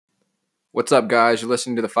What's up, guys? You're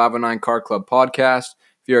listening to the 509 Car Club podcast.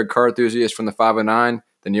 If you're a car enthusiast from the 509,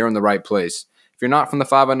 then you're in the right place. If you're not from the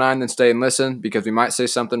 509, then stay and listen because we might say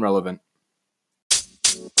something relevant.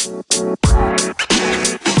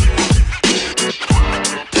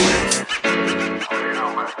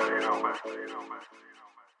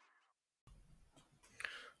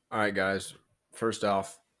 All right, guys. First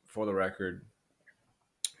off, for the record,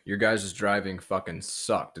 your guys' driving fucking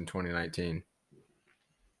sucked in 2019.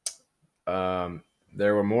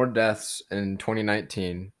 There were more deaths in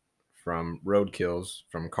 2019 from road kills,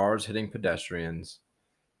 from cars hitting pedestrians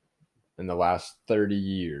in the last 30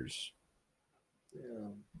 years.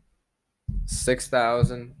 Yeah.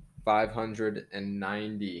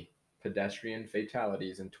 6,590 pedestrian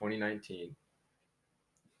fatalities in 2019.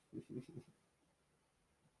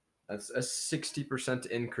 That's a 60%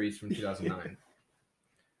 increase from 2009.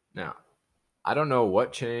 Now, I don't know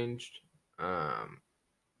what changed,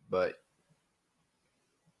 but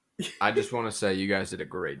I just want to say you guys did a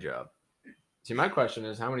great job. See, my question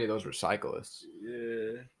is, how many of those were cyclists?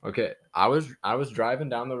 Yeah. Okay, I was driving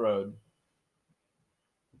down the road.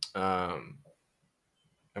 I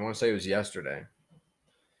want to say it was yesterday,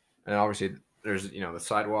 and obviously there's the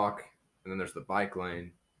sidewalk, and then there's the bike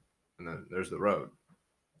lane, and then there's the road.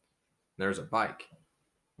 There's a bike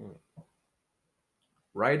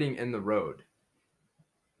riding in the road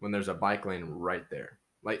when there's a bike lane right there.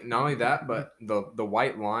 Like, not only that, but the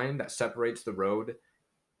white line that separates the road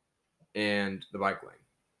and the bike lane.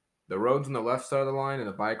 The road's on the left side of the line, and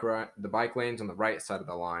the bike lane's on the right side of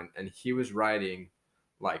the line. And he was riding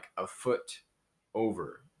like a foot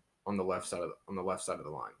over on the left side of the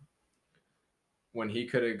line, when he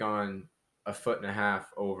could have gone a foot and a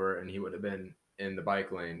half over, and he would have been in the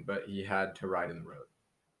bike lane. But he had to ride in the road.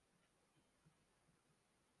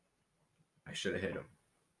 I should have hit him.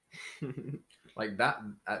 Like that.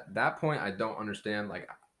 At that point, I don't understand. Like,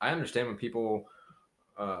 I understand when people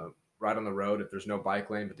ride on the road if there's no bike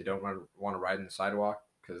lane, but they don't want to ride in the sidewalk,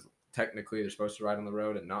 because technically they're supposed to ride on the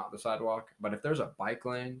road and not the sidewalk. But if there's a bike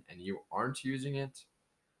lane and you aren't using it,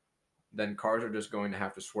 then cars are just going to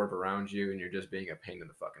have to swerve around you, and you're just being a pain in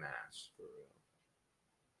the fucking ass. For real.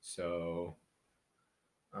 So,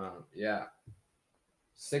 yeah,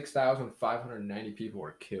 6,590 people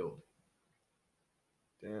were killed.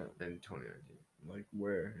 Damn. In 2019. Like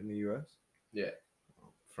where? In the U.S.? Yeah.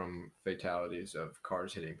 From fatalities of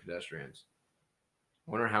cars hitting pedestrians.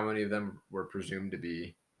 I wonder how many of them were presumed to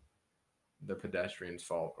be the pedestrian's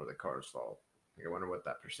fault or the car's fault. Like, I wonder what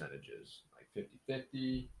that percentage is. Like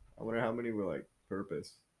 50-50. I wonder how many were like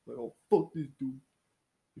purpose. Like, oh, fuck this dude.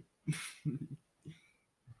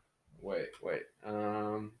 Wait.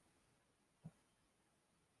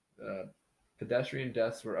 Pedestrian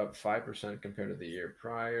deaths were up 5% compared to the year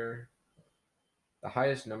prior. The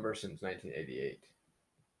highest number since 1988.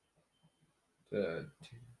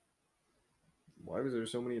 Why was there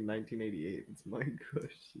so many in 1988? It's my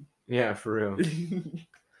question. Yeah, for real. The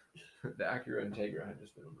Acura Integra had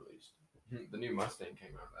just been released. The new Mustang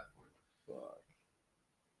came out at that point. Fuck.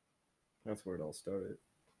 That's where it all started.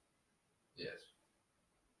 Yes.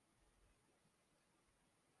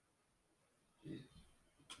 Jesus.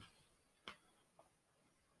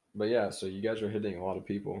 But yeah, so you guys are hitting a lot of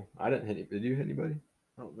people. I didn't hit. Did you hit anybody?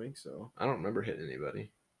 I don't think so. I don't remember hitting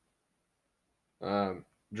anybody.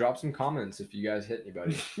 Drop some comments if you guys hit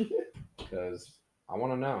anybody, because I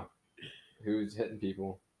want to know who's hitting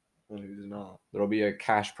people and who's not. There'll be a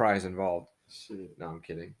cash prize involved. Shit. No, I'm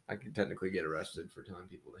kidding. I could technically get arrested for telling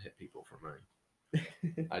people to hit people for money.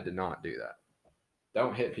 I did not do that.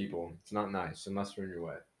 Don't hit people. It's not nice unless they're in your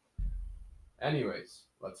way. Anyways,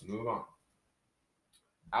 let's move on.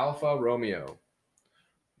 Alfa Romeo.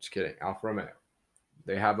 Just kidding. Alfa Romeo.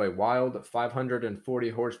 They have a wild 540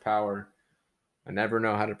 horsepower. I never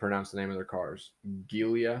know how to pronounce the name of their cars.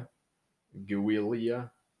 Giulia.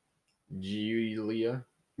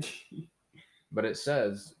 But it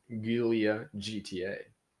says Giulia GTA.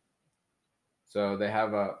 So they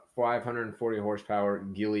have a 540 horsepower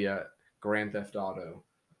Giulia Grand Theft Auto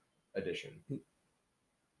edition.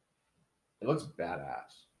 It looks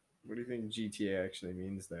badass. What do you think GTA actually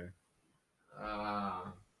means there?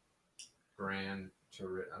 Grand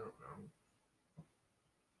Turismo. I don't know.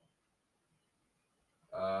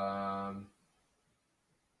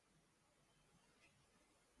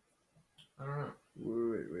 I don't know.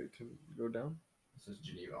 Wait. Go down? This is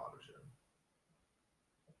Geneva Auto Show.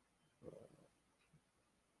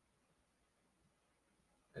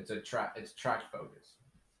 It's track focus.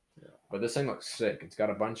 Yeah. But this thing looks sick. It's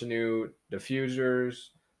got a bunch of new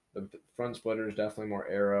diffusers. The front splitter is definitely more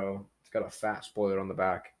aero. It's got a fat spoiler on the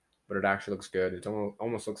back. but it actually looks good. It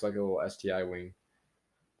almost looks like a little STI wing.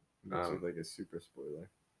 Looks like a super spoiler.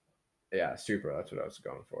 Yeah, super. That's what I was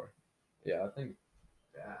going for. Yeah, I think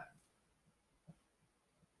that.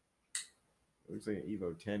 It looks like an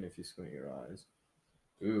Evo 10 if you squint your eyes.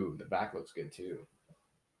 Ooh, the back looks good too.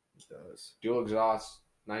 It does. Dual exhaust,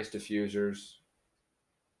 nice diffusers.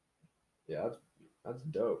 Yeah, that's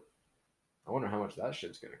dope. I wonder how much that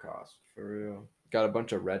shit's gonna cost. For real. Got a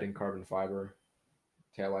bunch of red and carbon fiber.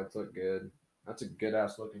 Taillights look good. That's a good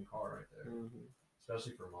ass looking car right there. Mm-hmm.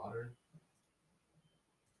 Especially for modern.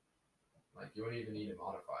 Like you wouldn't even need to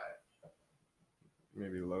modify it.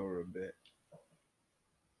 Maybe lower a bit.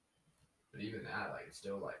 But even that, like it's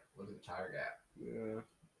still like look at the tire gap. Yeah.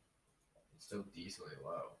 It's still decently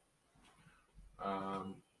low.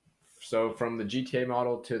 So from the GTA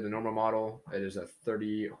model to the normal model, it is a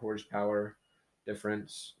 30 horsepower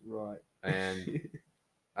difference. Right. And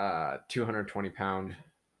 220 pound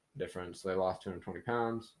difference. They lost 220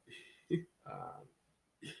 pounds.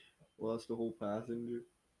 Lost the whole passenger.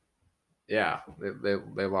 Yeah,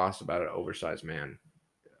 they lost about an oversized man.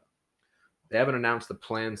 Yeah. They haven't announced the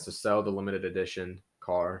plans to sell the limited edition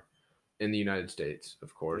car in the United States,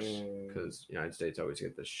 of course, because United States always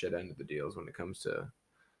get the shit end of the deals when it comes to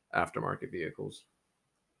aftermarket vehicles.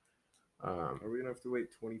 Are we gonna have to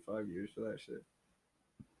wait 25 years for that shit?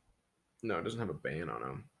 No, it doesn't have a ban on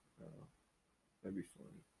them. Oh, that'd be fun.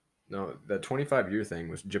 No, the 25-year thing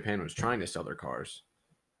was Japan was trying to sell their cars.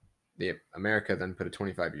 America then put a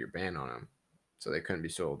 25-year ban on them, so they couldn't be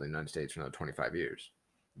sold in the United States for another 25 years.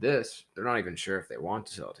 This, they're not even sure if they want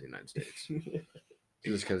to sell it to the United States.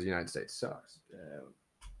 Just because the United States sucks. Damn.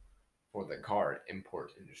 For the car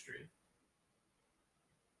import industry.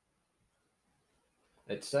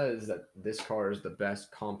 It says that this car is the best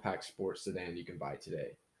compact sports sedan you can buy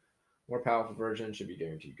today. More powerful version should be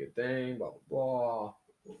guaranteed good thing, blah, blah,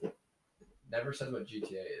 blah. Never says what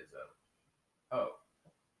GTA is, though. Oh.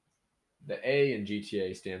 The A in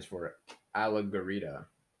GTA stands for Allegorita,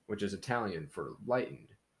 which is Italian for lightened.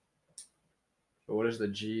 But what does the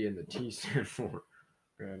G and the T stand for?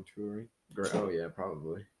 Grand Touring. Oh, yeah,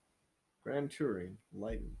 probably. Grand Touring.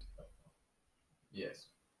 Lightened. Yes.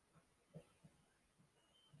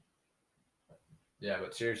 Yeah,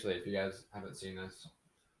 but seriously, if you guys haven't seen this,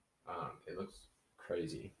 it looks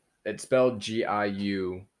crazy. It's spelled Giulia.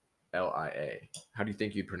 How do you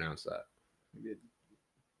think you'd pronounce that? Maybe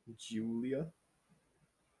Julia?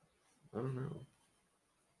 I don't know.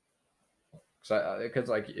 Because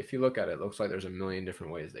like if you look at it, it looks like there's a million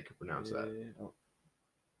different ways they could pronounce that. Oh.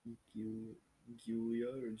 Julia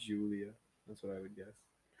or Julia? That's what I would guess.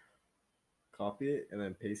 Copy it and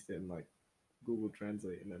then paste it in like Google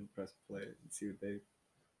Translate and then press play and see what they.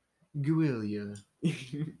 Giulia.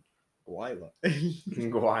 Guila.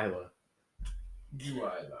 Guila.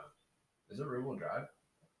 Guila. Is it rear-wheel drive?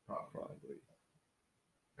 Probably.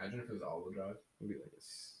 Imagine if it was all-wheel drive. It'd be like a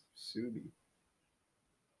Subi.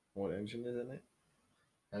 What engine is in it?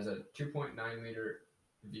 It has a 2.9 liter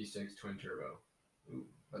V6 twin turbo. Ooh,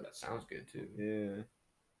 but that sounds good too. Yeah.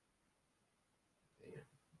 Damn.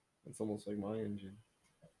 It's almost like my engine.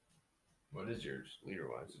 What is yours, liter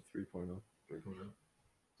wise? It's a 3.0. 3.0.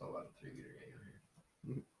 It's all about a 3 liter gang out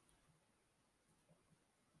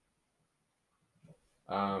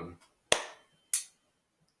here.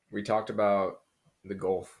 We talked about the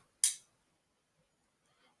Golf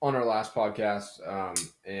on our last podcast,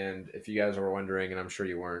 and if you guys were wondering, and I'm sure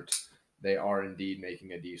you weren't, they are indeed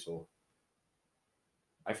making a diesel.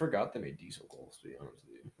 I forgot they made diesel Golfs, to be honest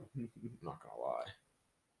with you. I'm not gonna lie.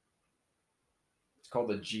 It's called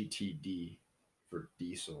the GTD for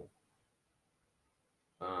diesel.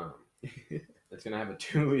 It's gonna have a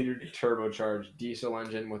 2-liter turbocharged diesel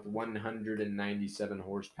engine with 197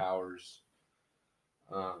 horsepower.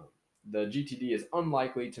 The GTD is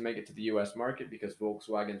unlikely to make it to the U.S. market because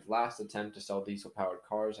Volkswagen's last attempt to sell diesel-powered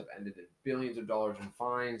cars have ended in billions of dollars in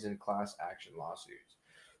fines and class action lawsuits.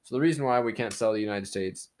 So the reason why we can't sell the United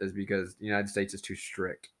States is because the United States is too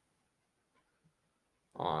strict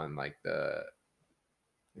on like the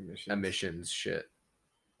emissions shit.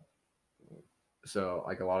 So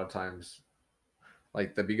like a lot of times,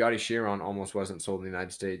 like the Bugatti Chiron almost wasn't sold in the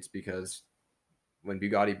United States because when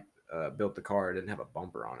Bugatti built the car, it didn't have a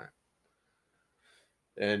bumper on it.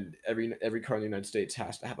 And every car in the United States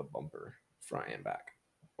has to have a bumper, front and back.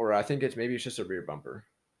 Or I think it's just a rear bumper.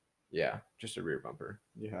 Yeah, just a rear bumper.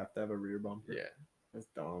 You have to have a rear bumper? Yeah. That's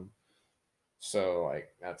dumb. So, like,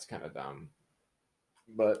 that's kind of dumb.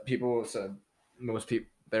 But people said, most people,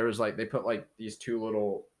 there was like, they put like these 2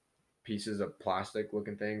 little pieces of plastic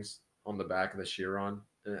looking things on the back of the Chiron.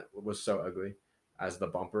 And it was so ugly. as the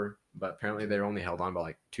bumper, but apparently they're only held on by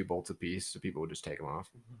like 2 bolts a piece, so people would just take them off.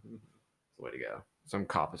 It's the way to go. Some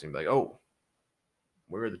cop is gonna be like, "Oh,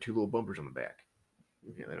 where are the 2 little bumpers on the back?"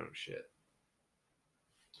 Yeah, they don't know shit.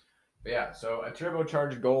 But yeah, so a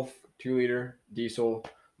turbocharged Golf 2-liter diesel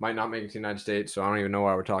might not make it to the United States, so I don't even know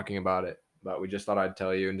why we're talking about it. But we just thought I'd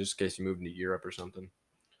tell you, in just in case you moved into Europe or something.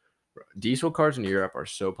 Diesel cars in Europe are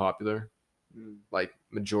so popular. Like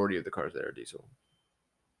majority of the cars there are diesel.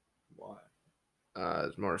 Why?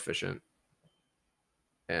 It's more efficient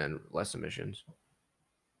and less emissions.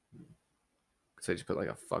 So they just put like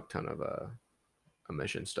a fuck ton of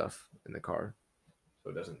emission stuff in the car, so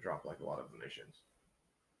it doesn't drop like a lot of emissions.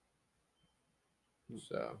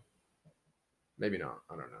 So maybe not.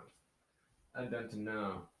 I don't know. I don't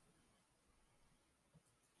know.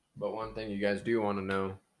 But one thing you guys do want to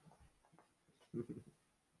know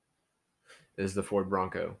is the Ford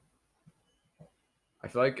Bronco. I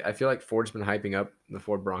feel like Ford's been hyping up the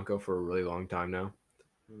Ford Bronco for a really long time now.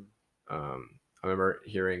 I remember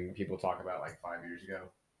hearing people talk about it like 5 years ago,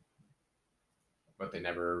 but they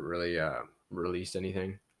never really released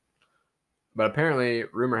anything. But apparently,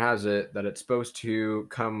 rumor has it that it's supposed to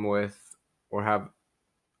come with or have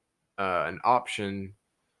an option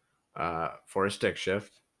for a stick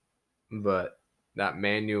shift, but that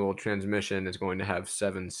manual transmission is going to have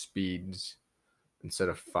 7 speeds instead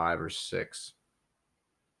of 5 or 6.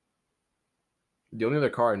 The only other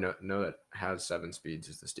car I know that has 7 speeds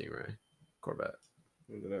is the Stingray Corvette.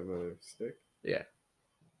 Does it have a stick? Yeah.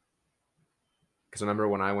 Because I remember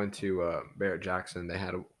when I went to Barrett Jackson, they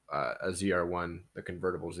had a ZR1, the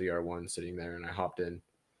convertible ZR1 sitting there, and I hopped in,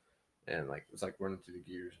 and like it was like running through the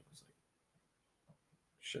gears. I was like,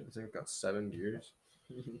 shit, this thing's got 7 gears.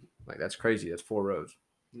 Like that's crazy. That's 4 rows.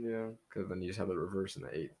 Yeah. Because then you just have the reverse in the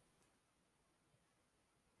 8th.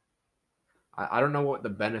 I don't know what the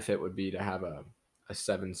benefit would be to have a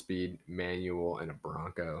 7-speed manual and a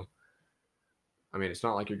Bronco. I mean, it's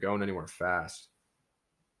not like you're going anywhere fast.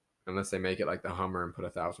 Unless they make it like the Hummer and put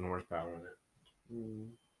 1,000 horsepower on it.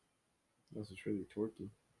 This is really torquey.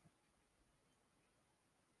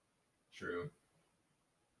 True.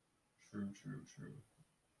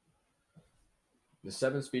 The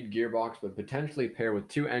 7-speed gearbox would potentially pair with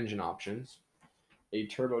 2 engine options, a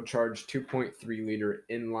turbocharged 2.3-liter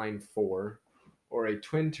inline 4, or a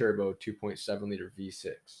twin-turbo 2.7-liter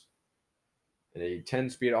V6. And a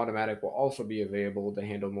 10-speed automatic will also be available to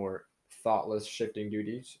handle more thoughtless shifting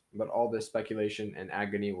duties, but all this speculation and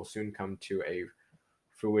agony will soon come to a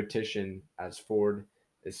fruition as Ford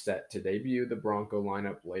is set to debut the Bronco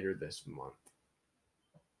lineup later this month.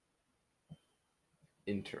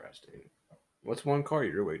 Interesting. What's one car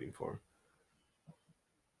you're waiting for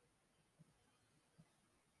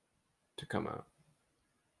to come out?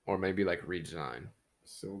 Or maybe like redesign?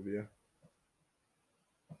 Sylvia.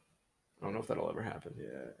 I don't know if that'll ever happen.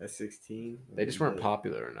 Yeah, S16. They just weren't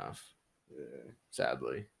popular enough. Yeah.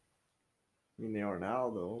 Sadly. I mean, they are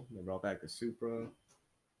now, though. They brought back the Supra.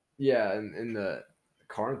 Yeah, in the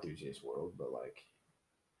car enthusiast world, but like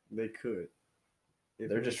they could.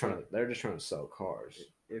 They're just trying to sell cars.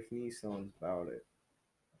 If Nissan's about it.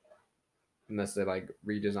 Unless they like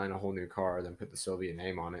redesign a whole new car, then put the Sylvia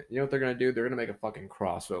name on it. You know what they're gonna do? They're gonna make a fucking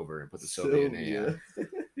crossover and put the Sylvia name. That's what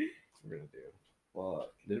we're gonna do.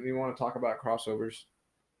 Well, didn't we want to talk about crossovers?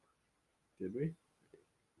 Did we?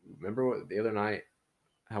 Remember what the other night?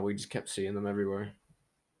 How we just kept seeing them everywhere.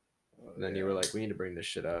 And then you were like, "We need to bring this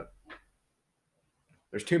shit up."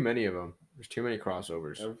 There's too many of them. There's too many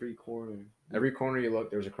crossovers. Every corner. Every corner you look,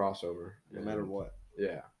 there's a crossover. No matter what.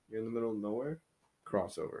 Yeah. You're in the middle of nowhere.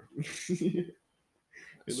 Crossover. In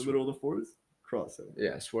the middle of the forest. Crossover.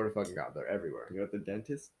 Yeah, I swear to fucking God, they're everywhere. You're at the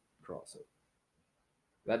dentist. Crossover.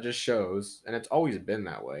 That just shows, and it's always been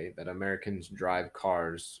that way, that Americans drive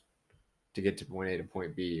cars to get to point A to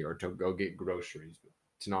point B or to go get groceries,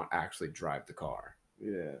 to not actually drive the car.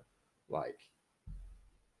 Yeah. Like,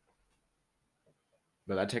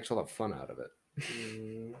 but that takes all the fun out of it.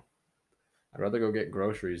 I'd rather go get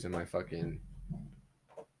groceries in my fucking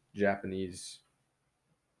Japanese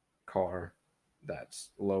car that's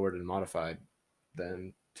lowered and modified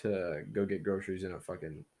than to go get groceries in a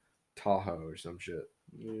fucking Tahoe or some shit.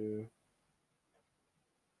 Yeah. You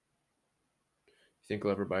think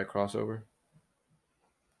we'll ever buy a crossover?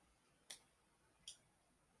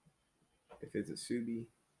 If it's a Subi,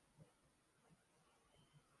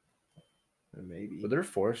 then maybe. Would their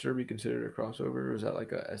Forester be considered a crossover, or is that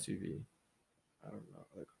like a SUV? I don't know.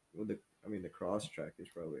 Like, well, the Crosstrek is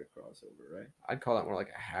probably a crossover, right? I'd call that more like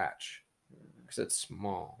a hatch because it's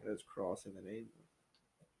small. It's cross in the name.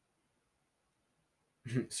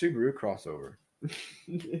 Subaru crossover.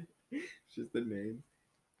 It's just the name.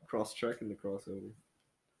 Cross-track and the crossover.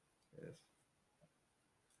 Yes.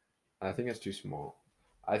 I think it's too small.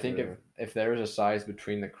 I think Yeah. if there was a size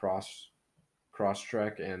between the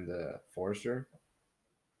Crosstrek and the Forester,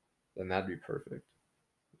 then that'd be perfect.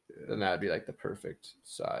 Then Yeah. that'd be like the perfect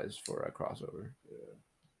size for a crossover. Yeah.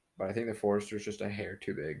 But I think the Forester is just a hair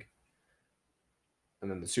too big, and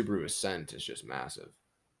then the Subaru Ascent is just massive.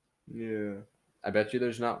 Yeah. I bet you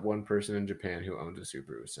there's not one person in Japan who owns a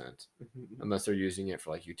Subaru Ascent unless they're using it for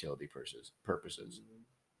like utility purposes.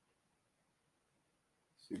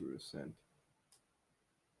 Subaru Ascent.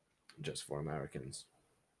 Just for Americans.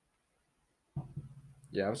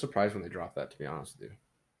 Yeah, I was surprised when they dropped that, to be honest with you.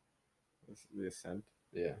 That's the Ascent.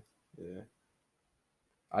 Yeah. Yeah.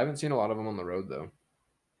 I haven't seen a lot of them on the road, though.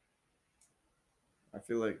 I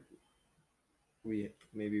feel like we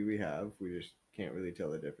have. We just can't really tell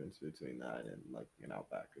the difference between that and like an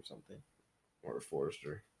Outback or something. Or a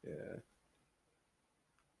Forester. Yeah.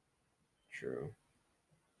 True.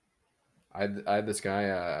 I had this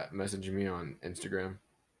guy messaging me on Instagram.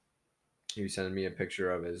 He was sending me a picture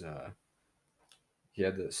of his he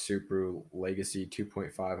had the Subaru Legacy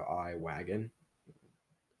 2.5i wagon.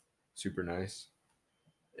 Super nice.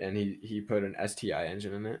 And he put an STI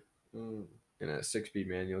engine in it and a 6-speed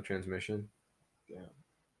manual transmission. Damn.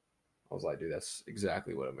 I was like, dude, that's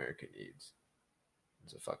exactly what America needs.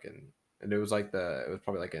 It's a fucking, and it was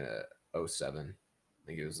probably like a 07. I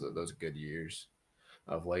think it was those good years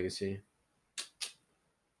of Legacy.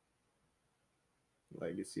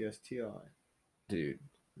 Legacy STI. Dude,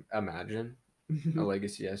 imagine a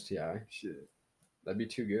Legacy STI. Shit. That'd be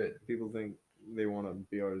too good. People think they want a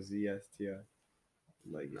BRZ STI.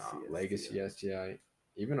 Legacy STI.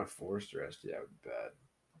 Even a Forester STI would be bad.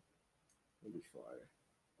 That'd be fire.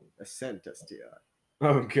 Ascent STI.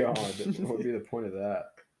 Oh god, what would be the point of that?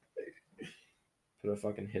 Put a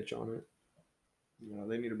fucking hitch on it. No,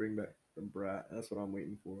 they need to bring back the Brat. That's what I'm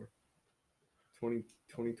waiting for.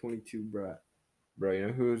 2022 Brat. Bro, you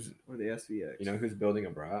know who's Or the SVX. You know who's building a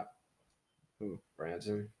Brat? Who?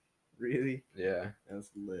 Branson. Really? Yeah.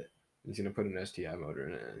 That's lit. He's gonna put an STI motor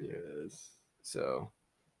in it. Yes. So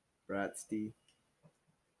Bratsty.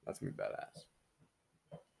 that's gonna be badass.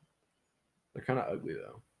 They're kind of ugly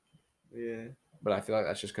though. Yeah. But I feel like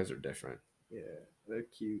that's just because they're different. Yeah. They're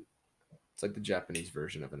cute. It's like the Japanese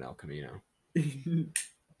version of an El Camino.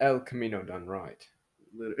 El Camino done right.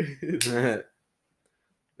 Literally.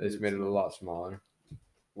 They just made it a lot smaller.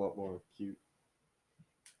 A lot more cute.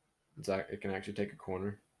 It's like it can actually take a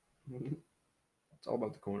corner. It's all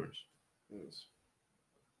about the corners. Yes.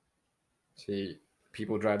 See,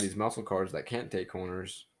 people drive these muscle cars that can't take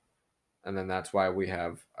corners, and then that's why we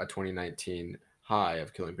have a 2019 high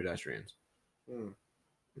of killing pedestrians.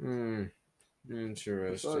 Interesting.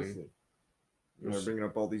 Precisely. They're bringing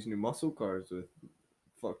up all these new muscle cars with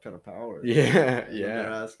fuck ton of power. Yeah, And yeah. they're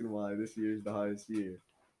asking why this year is the highest year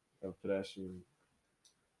of pedestrian.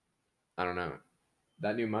 I don't know.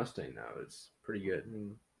 That new Mustang though is pretty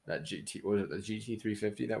good. That GT, what was it, the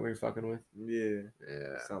GT350 that we were fucking with? Yeah.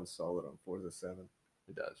 Yeah. Sounds solid on Forza 7.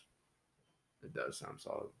 It does. It does sound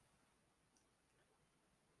solid.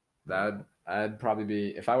 I'd probably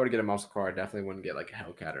be, if I were to get a muscle car, I definitely wouldn't get like a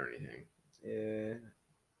Hellcat or anything. Yeah.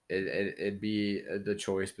 It'd be the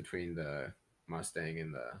choice between the Mustang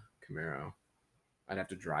and the Camaro. I'd have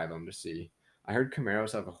to drive them to see. I heard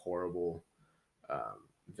Camaros have a horrible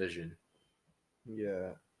vision, Yeah.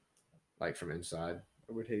 like from inside.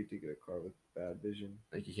 I would hate to get a car with bad vision.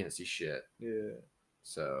 Like you can't see shit. Yeah.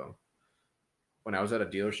 So when I was at a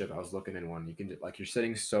dealership, I was looking in one. You can like you're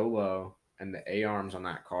sitting so low, and the A arms on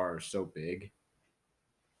that car are so big.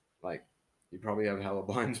 Like you probably have hella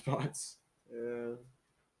blind spots. Yeah.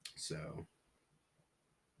 So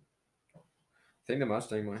I think the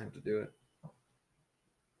Mustang might have to do it,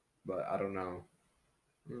 but I don't know.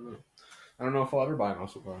 I don't know if I'll ever buy a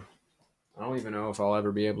muscle car. I don't even know if I'll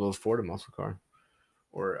ever be able to afford a muscle car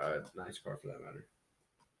or a nice car for that matter.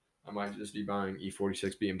 I might just be buying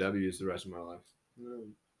E46 BMWs the rest of my life.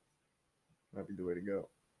 Might be the way to go.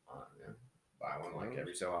 Yeah. Buy one like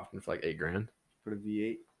every so often for like $8,000. Put a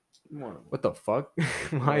V8. What the fuck?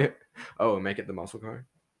 Why? Oh, make it the muscle car?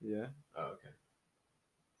 Yeah. Oh, okay.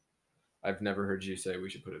 I've never heard you say we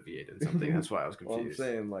should put a V8 in something. That's why I was confused. Well,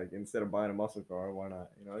 I'm saying, like, instead of buying a muscle car, why not?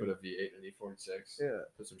 You know, put a V8 in an E46. Yeah.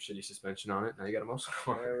 Put some shitty suspension on it. Now you got a muscle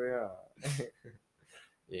car. There we are.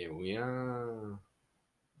 Yeah, we are.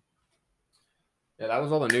 Yeah, that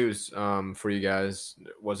was all the news for you guys.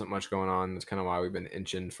 There wasn't much going on. That's kind of why we've been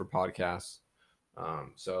inching for podcasts.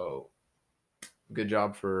 So good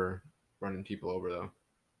job for running people over, though.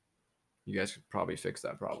 You guys could probably fix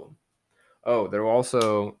that problem. Oh, there were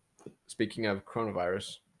also speaking of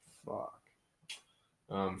coronavirus, Fuck.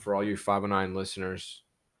 for all you 509 listeners,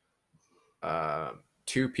 there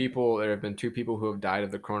have been two people who have died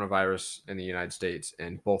of the coronavirus in the United States,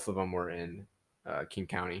 and both of them were in King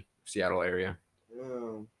County, Seattle area.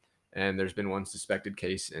 Oh, And there's been one suspected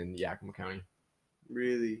case in Yakima County.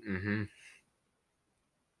 really? Mm-hmm.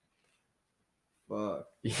 Fuck.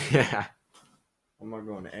 Yeah. I'm not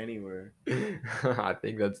going anywhere. I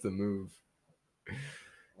think that's the move.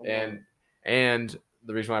 I'm And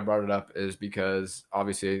the reason why I brought it up is because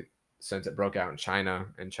obviously since it broke out in China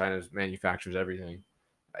and China manufactures everything,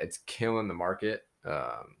 it's killing the market.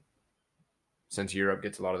 Since Europe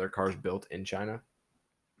gets a lot of their cars built in China,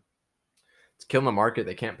 it's killing the market.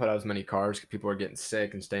 They can't put out as many cars because people are getting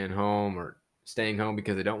sick and staying home, or staying home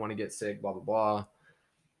because they don't want to get sick. Blah blah blah.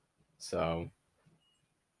 So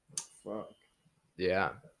fuck.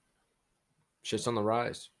 yeah, shit's on the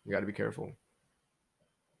rise. You got to be careful.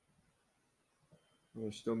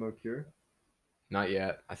 There's still no cure? Not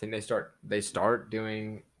yet. I think they start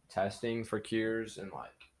doing testing for cures, and like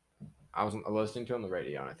I was listening to on the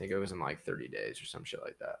radio, and I think it was in like 30 days or some shit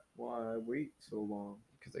like that. Why wait so long?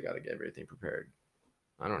 Because they got to get everything prepared.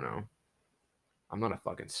 I don't know. I'm not a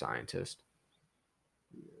fucking scientist.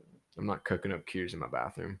 Yeah. I'm not cooking up cures in my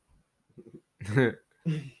bathroom.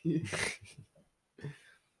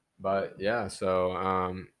 But yeah,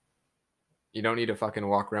 so you don't need to fucking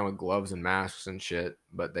walk around with gloves and masks and shit.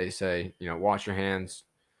 But they say, wash your hands.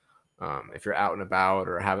 If you're out and about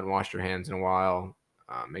or haven't washed your hands in a while,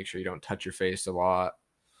 make sure you don't touch your face a lot.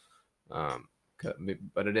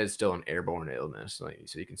 But it is still an airborne illness, like,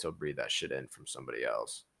 so you can still breathe that shit in from somebody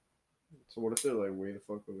else. So what if they're like way the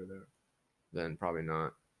fuck over there? Then probably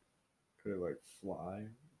not. Could it like fly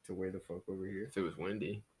to way the fuck over here? If it was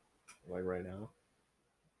windy, Like right now?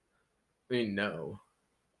 I mean, no,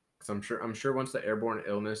 because I'm sure once the airborne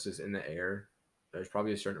illness is in the air, there's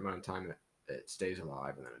probably a certain amount of time that it stays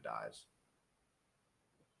alive and then it dies.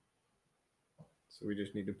 So we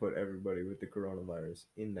just need to put everybody with the coronavirus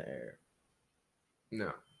in the air.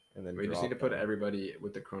 No, and then we just need to put everybody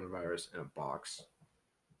with the coronavirus in a box.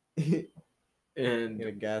 And in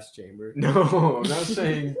a gas chamber. No, I'm not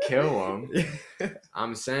saying kill them.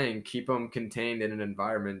 I'm saying keep them contained in an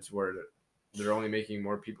environment where they're only making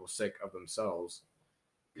more people sick of themselves,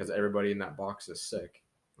 because everybody in that box is sick,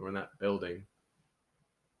 or in that building.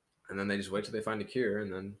 And then they just wait till they find a cure,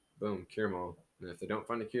 and then boom, cure them all. And if they don't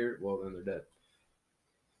find a cure, well, then they're dead.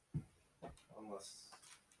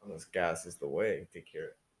 Unless gas is the way to cure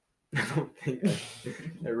it. I don't think.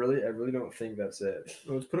 I really don't think that's it.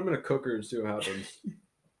 Let's put them in a cooker and see what happens.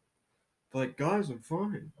 Like, guys, I'm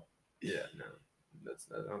fine. Yeah, no,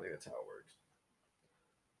 I don't think that's how it works.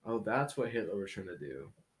 Oh, that's what Hitler was trying to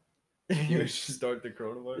do. He was just start the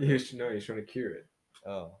coronavirus. He's trying to cure it.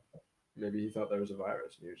 Oh, maybe he thought there was a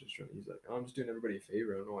virus, and he's like, oh, I'm just doing everybody a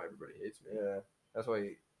favor. I don't know why everybody hates me. Yeah, that's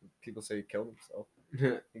why people say he killed himself.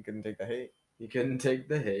 He couldn't take the hate. He couldn't take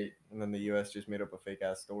the hate. And then the U.S. just made up a fake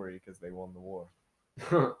ass story because they won the war.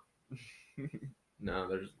 No,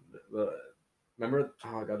 there's. Remember?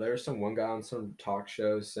 Oh god, there was one guy on some talk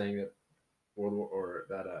shows saying that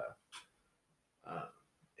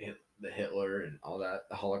the Hitler and all that,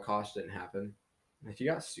 the Holocaust didn't happen. Like, he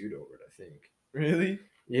got sued over it, I think. Really?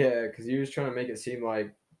 Yeah, because he was trying to make it seem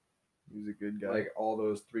like he was a good guy. Like all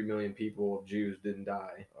those 3 million people of Jews didn't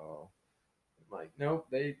die. Oh, I'm like, nope,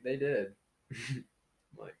 they did.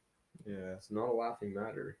 Like, yeah, it's not a laughing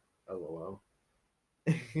matter. LOL.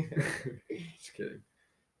 Just kidding.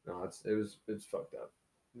 No, it's fucked up.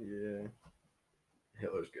 Yeah.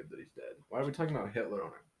 Hitler's good that he's dead. Why are we talking about Hitler on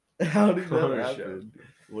it? How did that happen?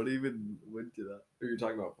 What even went to that? Who are you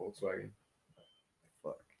talking about? Volkswagen.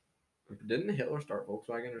 Fuck. Didn't Hitler start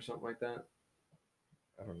Volkswagen or something like that?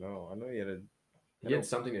 I don't know. I know he had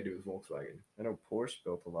something to do with Volkswagen. I know Porsche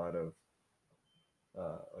built a lot of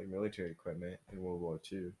like military equipment in World War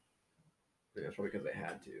II. Yeah, that's probably because they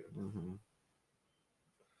had to. Mm-hmm.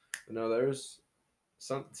 But no, there's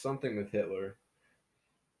something with Hitler.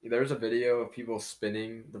 There's a video of people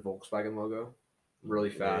spinning the Volkswagen logo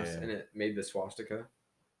really fast, and it made the swastika.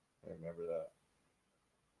 I remember that.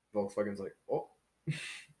 Volkswagen's like, oh.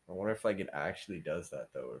 I wonder if like it actually does that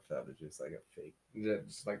though, or if that was just like a fake. Yeah,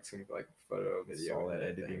 just like some like photo video. All that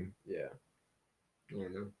editing. Yeah. I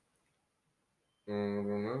don't know. I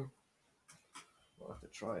don't know. We'll have to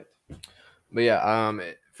try it. But yeah,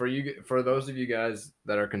 for those of you guys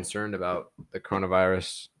that are concerned about the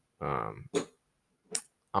coronavirus, I'm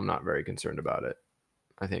not very concerned about it.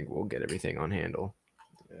 I think we'll get everything on handle.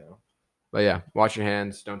 Yeah. But yeah, wash your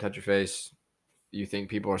hands. Don't touch your face. You think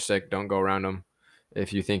people are sick, don't go around them.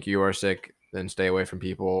 If you think you are sick, then stay away from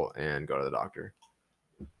people and go to the doctor.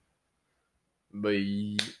 But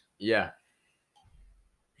yeah.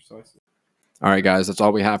 Precisely. All right, guys, that's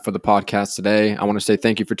all we have for the podcast today. I want to say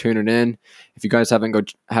thank you for tuning in. If you guys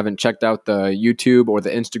haven't checked out the YouTube or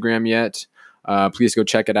the Instagram yet, please go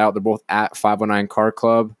check it out. They're both at 509 Car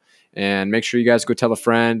Club. And make sure you guys go tell a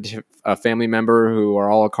friend, a family member who are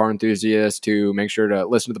all car enthusiasts to make sure to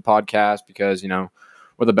listen to the podcast because,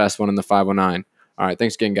 we're the best one in the 509. All right,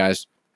 thanks again, guys.